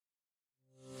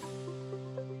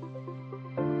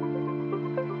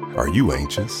Are you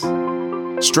anxious,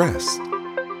 stressed,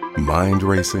 mind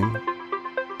racing?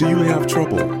 Do you have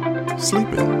trouble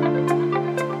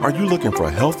sleeping? Are you looking for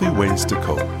healthy ways to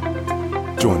cope?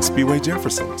 Join Spiwe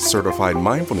Jefferson, certified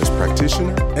mindfulness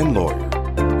practitioner and lawyer,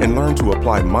 and learn to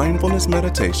apply mindfulness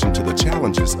meditation to the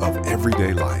challenges of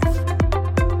everyday life.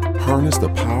 Harness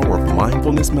the power of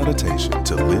mindfulness meditation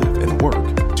to live and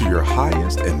work to your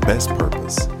highest and best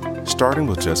purpose, starting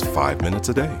with just 5 minutes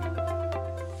a day.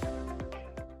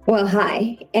 Well,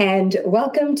 hi, and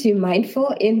welcome to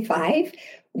Mindful in 5,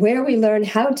 where we learn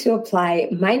how to apply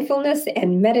mindfulness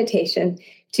and meditation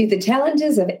to the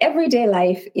challenges of everyday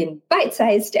life in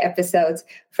bite-sized episodes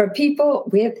for people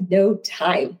with no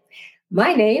time.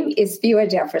 My name is Spiwe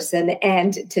Jefferson,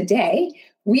 and today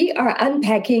we are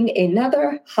unpacking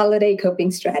another holiday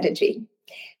coping strategy,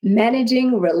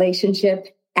 managing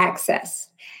relationship access.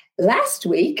 Last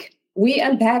week, we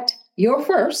unpacked your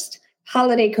first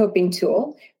holiday coping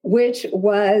tool, which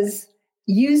was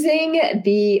using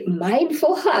the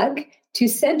mindful hug to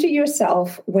center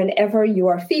yourself whenever you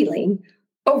are feeling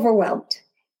overwhelmed.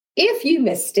 If you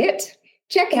missed it,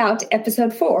 check out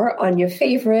episode 4 on your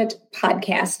favorite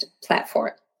podcast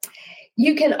platform.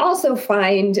 You can also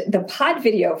find the pod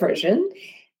video version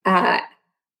and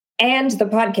the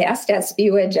podcast at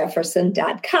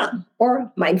spiwejefferson.com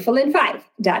or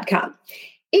mindfulin5.com.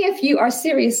 If you are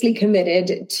seriously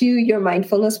committed to your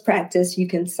mindfulness practice, you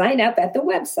can sign up at the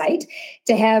website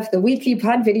to have the weekly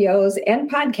pod videos and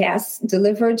podcasts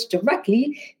delivered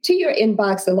directly to your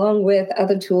inbox, along with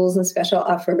other tools and special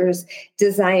offers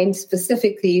designed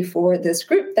specifically for this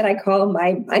group that I call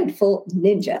my Mindful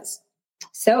Ninjas.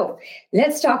 So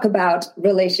let's talk about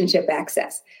relationship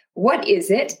access. What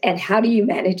is it and how do you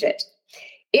manage it?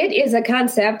 It is a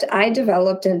concept I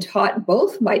developed and taught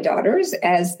both my daughters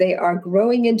as they are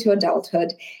growing into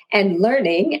adulthood and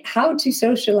learning how to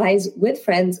socialize with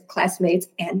friends, classmates,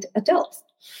 and adults.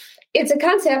 It's a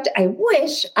concept I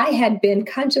wish I had been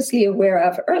consciously aware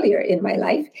of earlier in my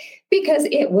life because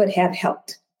it would have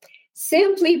helped.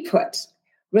 Simply put,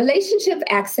 relationship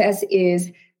access is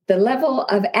the level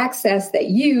of access that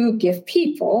you give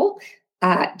people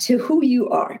to who you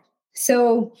are.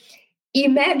 So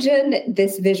imagine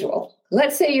this visual.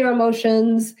 Let's say your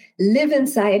emotions live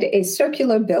inside a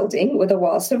circular building with a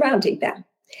wall surrounding them.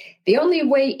 The only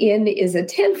way in is a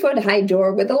 10-foot high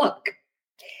door with a lock.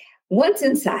 Once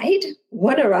inside,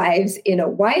 one arrives in a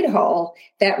wide hall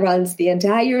that runs the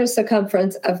entire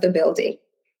circumference of the building.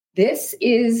 This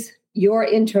is your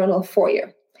internal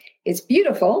foyer. It's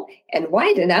beautiful and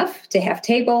wide enough to have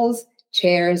tables,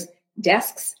 chairs,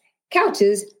 desks,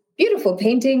 couches, beautiful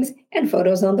paintings, and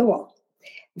photos on the wall.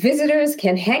 Visitors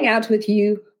can hang out with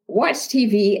you, watch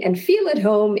TV, and feel at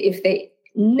home if they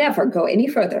never go any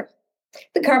further.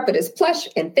 The carpet is plush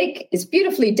and thick, is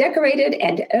beautifully decorated,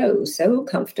 and oh, so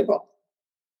comfortable.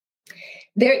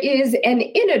 There is an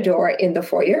inner door in the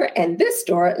foyer, and this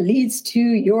door leads to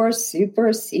your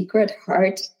super secret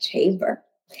heart chamber.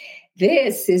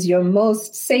 This is your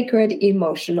most sacred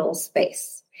emotional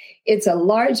space. It's a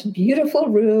large, beautiful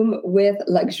room with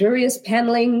luxurious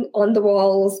paneling on the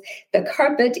walls. The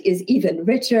carpet is even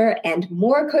richer and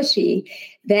more cushy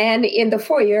than in the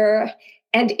foyer.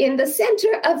 And in the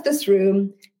center of this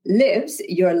room lives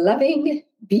your loving,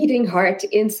 beating heart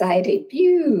inside a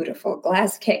beautiful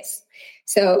glass case.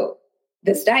 So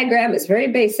this diagram is very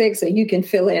basic, so you can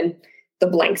fill in the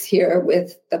blanks here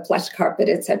with the plush carpet,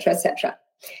 etc., etc.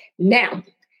 Now,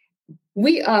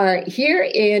 we are here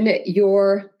in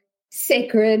your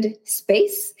sacred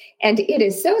space, and it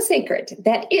is so sacred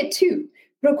that it too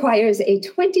requires a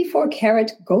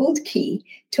 24-karat gold key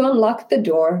to unlock the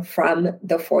door from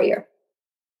the foyer.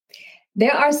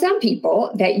 There are some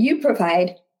people that you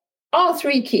provide all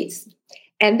 3 keys,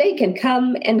 and they can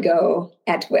come and go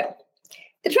at will.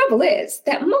 The trouble is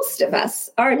that most of us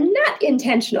are not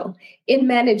intentional in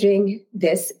managing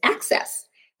this access.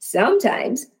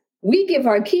 Sometimes we give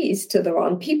our keys to the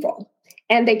wrong people,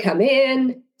 and they come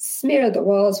in, smear the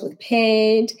walls with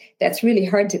paint that's really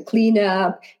hard to clean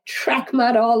up, track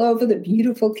mud all over the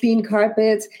beautiful clean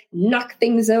carpets, knock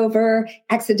things over,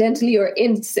 accidentally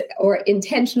or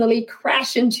intentionally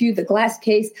crash into the glass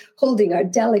case holding our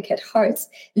delicate hearts,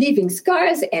 leaving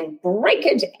scars and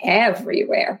breakage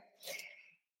everywhere.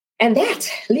 And that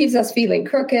leaves us feeling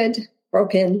crooked,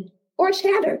 broken, or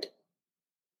shattered.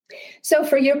 So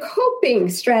for your coping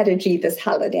strategy this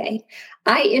holiday,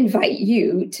 I invite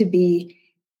you to be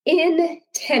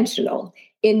intentional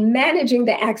in managing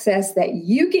the access that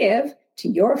you give to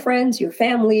your friends, your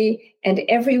family, and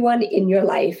everyone in your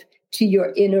life to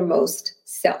your innermost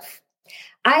self.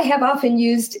 I have often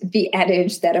used the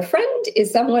adage that a friend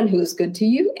is someone who is good to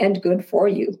you and good for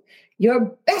you.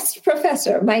 Your best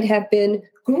professor might have been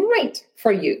great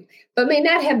for you, but may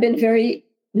not have been very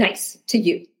nice to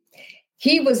you.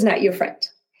 He was not your friend.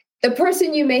 The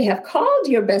person you may have called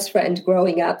your best friend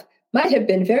growing up might have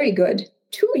been very good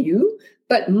to you,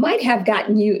 but might have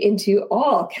gotten you into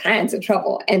all kinds of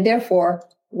trouble and therefore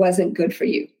wasn't good for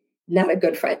you. Not a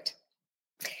good friend.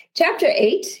 Chapter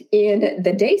 8 in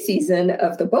the day season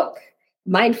of the book,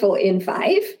 Mindful in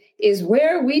 5, is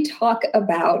where we talk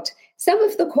about some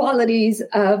of the qualities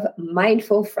of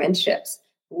mindful friendships,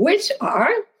 which are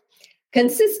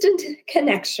consistent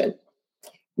connection,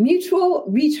 mutual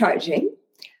recharging,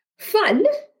 fun,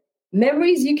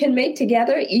 memories you can make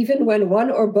together even when one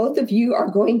or both of you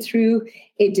are going through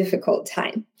a difficult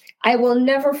time. I will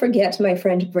never forget my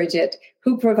friend Bridget,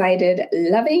 who provided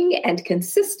loving and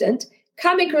consistent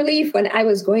comic relief when I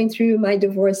was going through my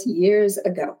divorce years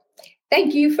ago.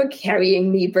 Thank you for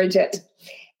carrying me, Bridget.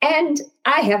 And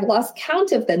I have lost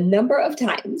count of the number of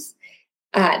times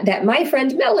that my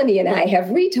friend Melanie and I have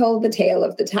retold the tale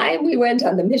of the time we went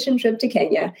on the mission trip to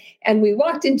Kenya and we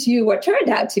walked into what turned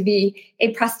out to be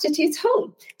a prostitute's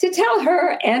home to tell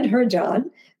her and her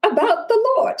John about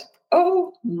the Lord.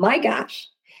 Oh my gosh.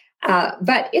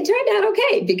 But it turned out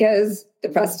okay because the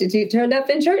prostitute turned up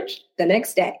in church the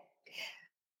next day.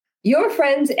 Your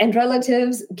friends and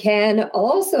relatives can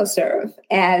also serve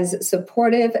as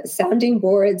supportive sounding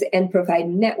boards and provide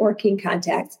networking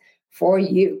contacts for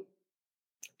you.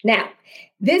 Now,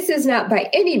 this is not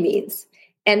by any means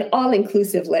an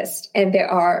all-inclusive list, and there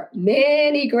are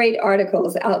many great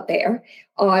articles out there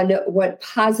on what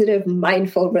positive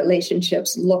mindful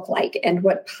relationships look like and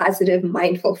what positive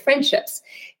mindful friendships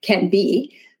can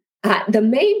be. The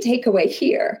main takeaway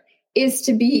here is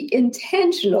to be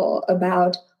intentional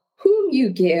about whom you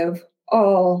give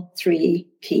all 3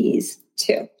 keys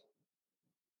to.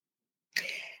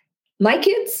 My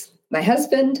kids, my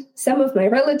husband, some of my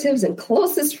relatives and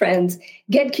closest friends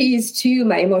get keys to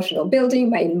my emotional building,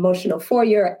 my emotional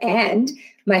foyer, and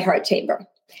my heart chamber.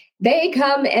 They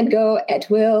come and go at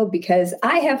will because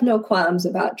I have no qualms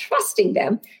about trusting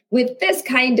them with this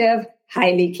kind of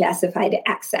highly classified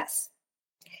access.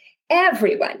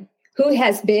 Everyone who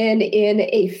has been in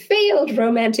a failed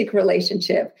romantic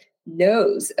relationship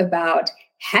knows about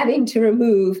having to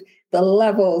remove the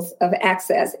levels of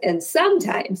access. And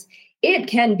sometimes it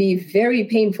can be very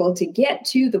painful to get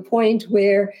to the point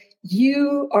where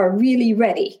you are really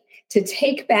ready to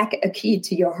take back a key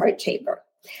to your heart chamber.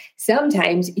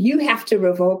 Sometimes you have to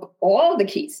revoke all the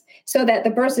keys so that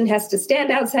the person has to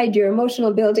stand outside your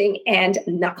emotional building and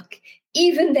knock.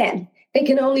 Even then, they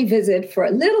can only visit for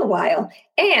a little while,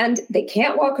 and they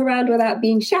can't walk around without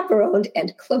being chaperoned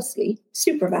and closely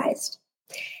supervised.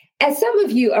 As some of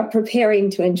you are preparing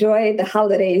to enjoy the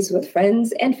holidays with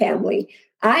friends and family,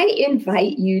 I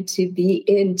invite you to be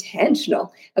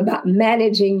intentional about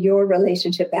managing your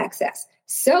relationship access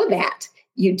so that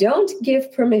you don't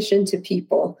give permission to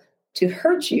people to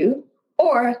hurt you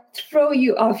or throw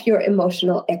you off your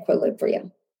emotional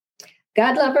equilibrium.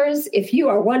 God lovers, if you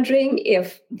are wondering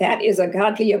if that is a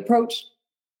godly approach,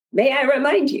 may I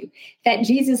remind you that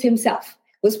Jesus himself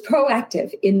was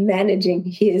proactive in managing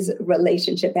his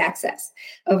relationship access.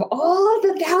 Of all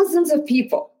the thousands of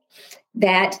people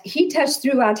that he touched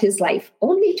throughout his life,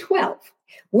 only 12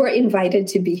 were invited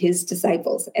to be his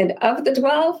disciples. And of the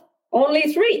 12,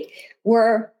 only 3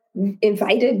 were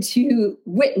invited to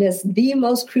witness the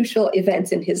most crucial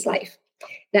events in his life.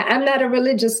 Now, I'm not a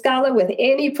religious scholar with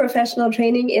any professional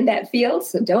training in that field,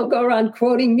 so don't go around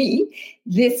quoting me.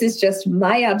 This is just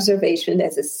my observation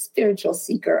as a spiritual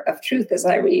seeker of truth as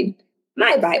I read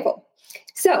my Bible.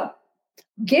 So,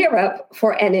 gear up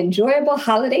for an enjoyable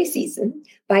holiday season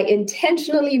by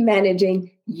intentionally managing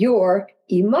your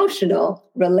emotional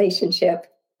relationship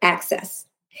access.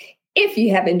 If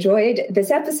you have enjoyed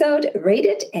this episode, rate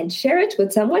it and share it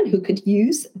with someone who could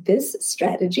use this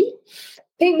strategy.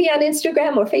 Ping me on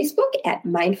Instagram or Facebook at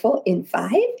Mindful in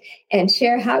 5 and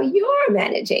share how you're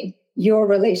managing your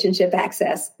relationship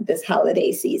access this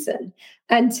holiday season.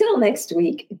 Until next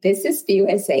week, this is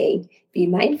Fiwa saying, be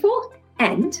mindful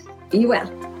and be well.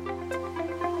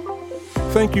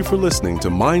 Thank you for listening to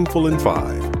Mindful in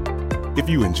 5. If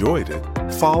you enjoyed it,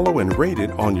 follow and rate it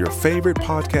on your favorite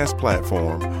podcast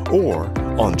platform or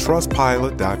on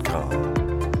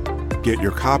trustpilot.com. Get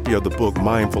your copy of the book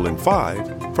Mindful in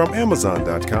 5 from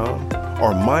Amazon.com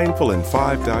or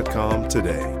mindfulin5.com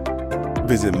today.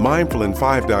 Visit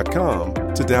mindfulin5.com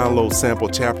to download sample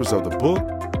chapters of the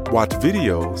book, watch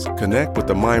videos, connect with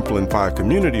the Mindful in 5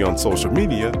 community on social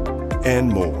media, and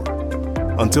more.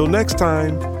 Until next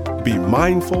time, Be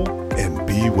mindful and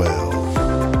be well.